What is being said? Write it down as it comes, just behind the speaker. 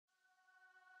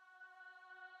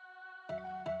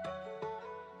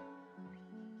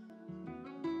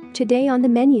Today on the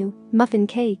menu, muffin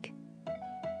cake.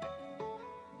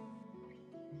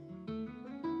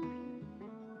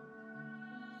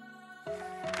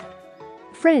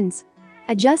 Friends,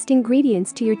 adjust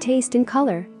ingredients to your taste and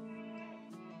color.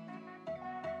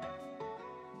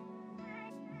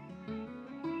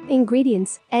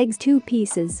 Ingredients: eggs 2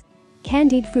 pieces,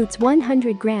 candied fruits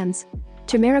 100 grams,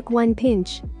 turmeric 1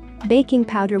 pinch, baking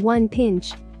powder 1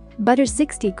 pinch, butter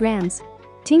 60 grams,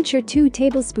 tincture 2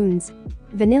 tablespoons,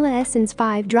 vanilla essence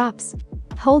 5 drops,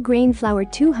 whole grain flour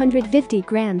 250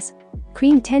 grams,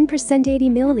 cream 10% 80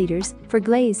 milliliters for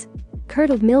glaze,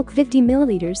 curdled milk 50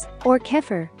 milliliters or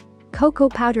kefir, cocoa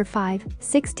powder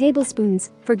 6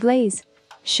 tablespoons for glaze,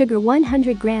 sugar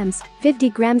 100 grams, 50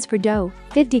 grams for dough,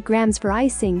 50 grams for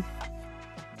icing.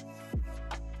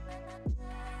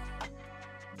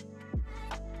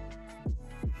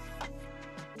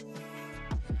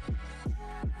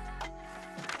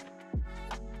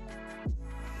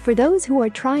 For those who are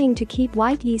trying to keep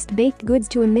white yeast baked goods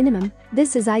to a minimum,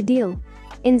 this is ideal.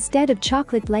 Instead of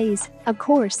chocolate glaze, of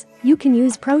course, you can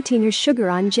use protein or sugar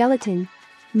on gelatin.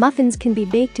 Muffins can be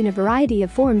baked in a variety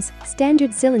of forms: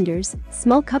 standard cylinders,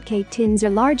 small cupcake tins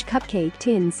or large cupcake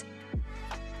tins.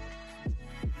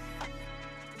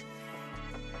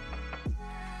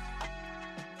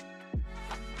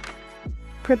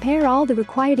 Prepare all the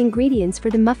required ingredients for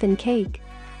the muffin cake.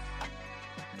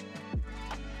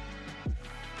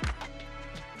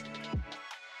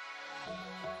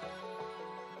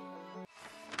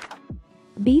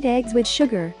 Beat eggs with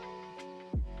sugar.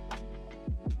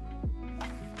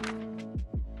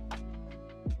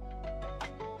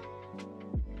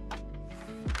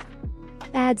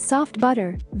 Add soft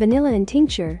butter, vanilla and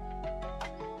tincture.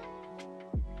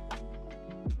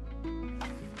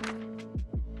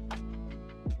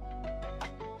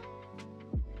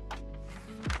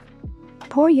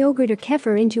 Pour yogurt or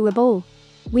kefir into a bowl.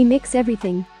 We mix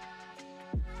everything.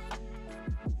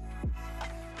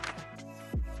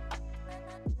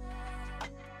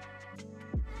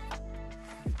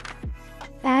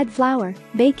 Add flour,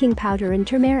 baking powder and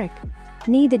turmeric.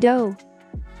 Knead the dough.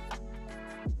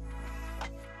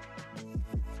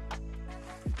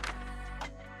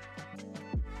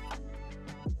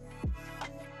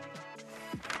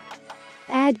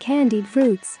 Add candied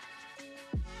fruits.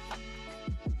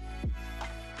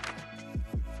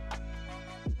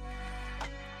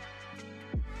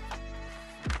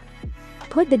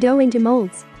 Put the dough into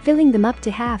molds, filling them up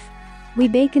to half. We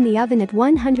bake in the oven at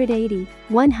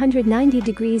 180-190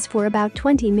 degrees for about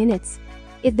 20 minutes.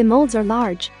 If the molds are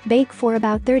large, bake for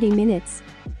about 30 minutes.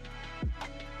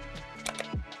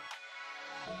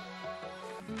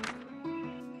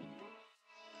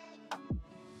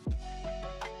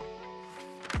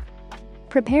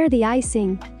 Prepare the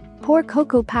icing. Pour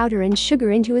cocoa powder and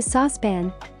sugar into a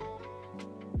saucepan.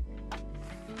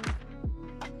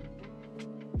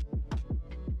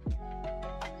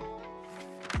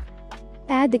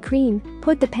 Add the cream,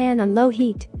 put the pan on low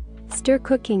heat. Stir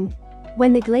cooking.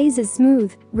 When the glaze is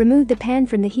smooth, remove the pan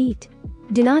from the heat.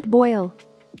 Do not boil.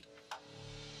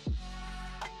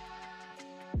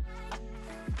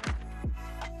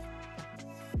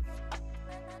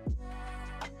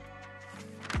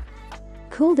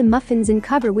 Cool the muffins and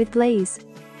cover with glaze.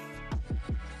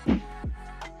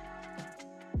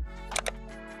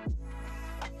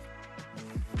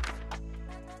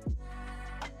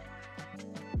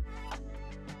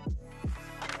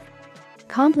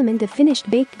 Complement the finished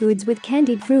baked goods with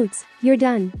candied fruits. You're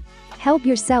done. Help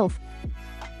yourself.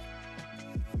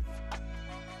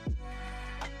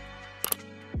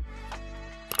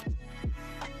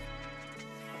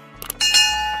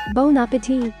 Bon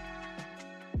appetit.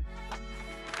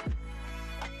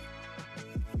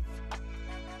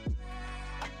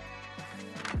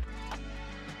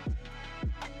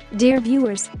 Dear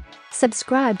viewers,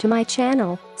 subscribe to my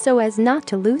channel so as not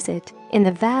to lose it. In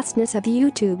the vastness of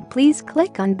YouTube, please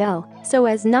click on bell so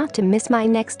as not to miss my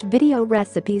next video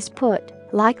recipes.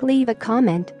 Leave a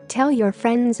comment, tell your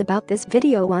friends about this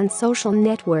video on social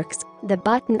networks. The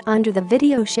button under the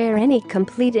video, share any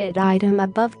completed item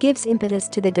above, gives impetus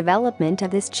to the development of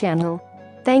this channel.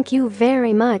 Thank you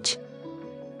very much.